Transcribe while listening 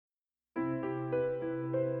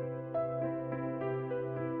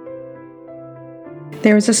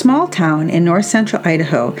There is a small town in north-central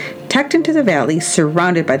Idaho, tucked into the valley,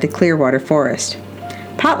 surrounded by the Clearwater Forest.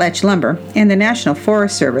 Potlatch Lumber and the National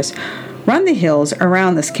Forest Service run the hills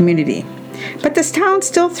around this community. But this town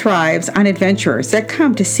still thrives on adventurers that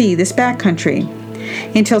come to see this backcountry.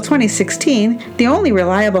 Until 2016, the only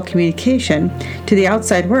reliable communication to the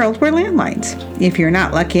outside world were landlines. If you're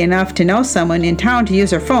not lucky enough to know someone in town to use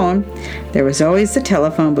their phone, there was always the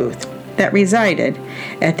telephone booth that resided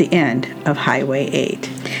at the end of Highway 8.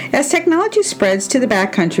 As technology spreads to the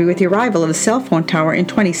backcountry with the arrival of the cell phone tower in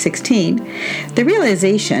 2016, the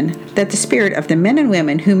realization that the spirit of the men and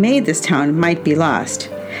women who made this town might be lost.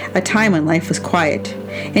 A time when life was quiet,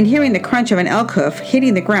 and hearing the crunch of an elk hoof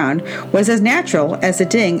hitting the ground was as natural as the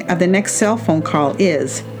ding of the next cell phone call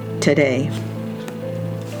is today.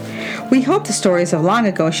 We hope the stories of long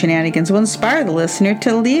ago shenanigans will inspire the listener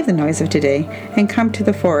to leave the noise of today and come to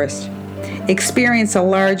the forest. Experience a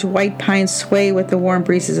large white pine sway with the warm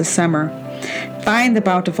breezes of summer. Find the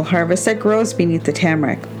bountiful harvest that grows beneath the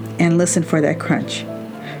tamarack, and listen for that crunch.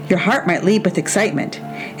 Your heart might leap with excitement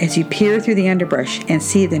as you peer through the underbrush and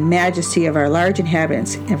see the majesty of our large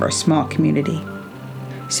inhabitants of our small community.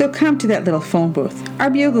 So come to that little phone booth, our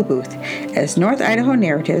bugle booth, as North Idaho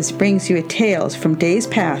Narratives brings you tales from days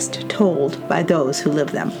past told by those who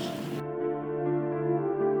live them.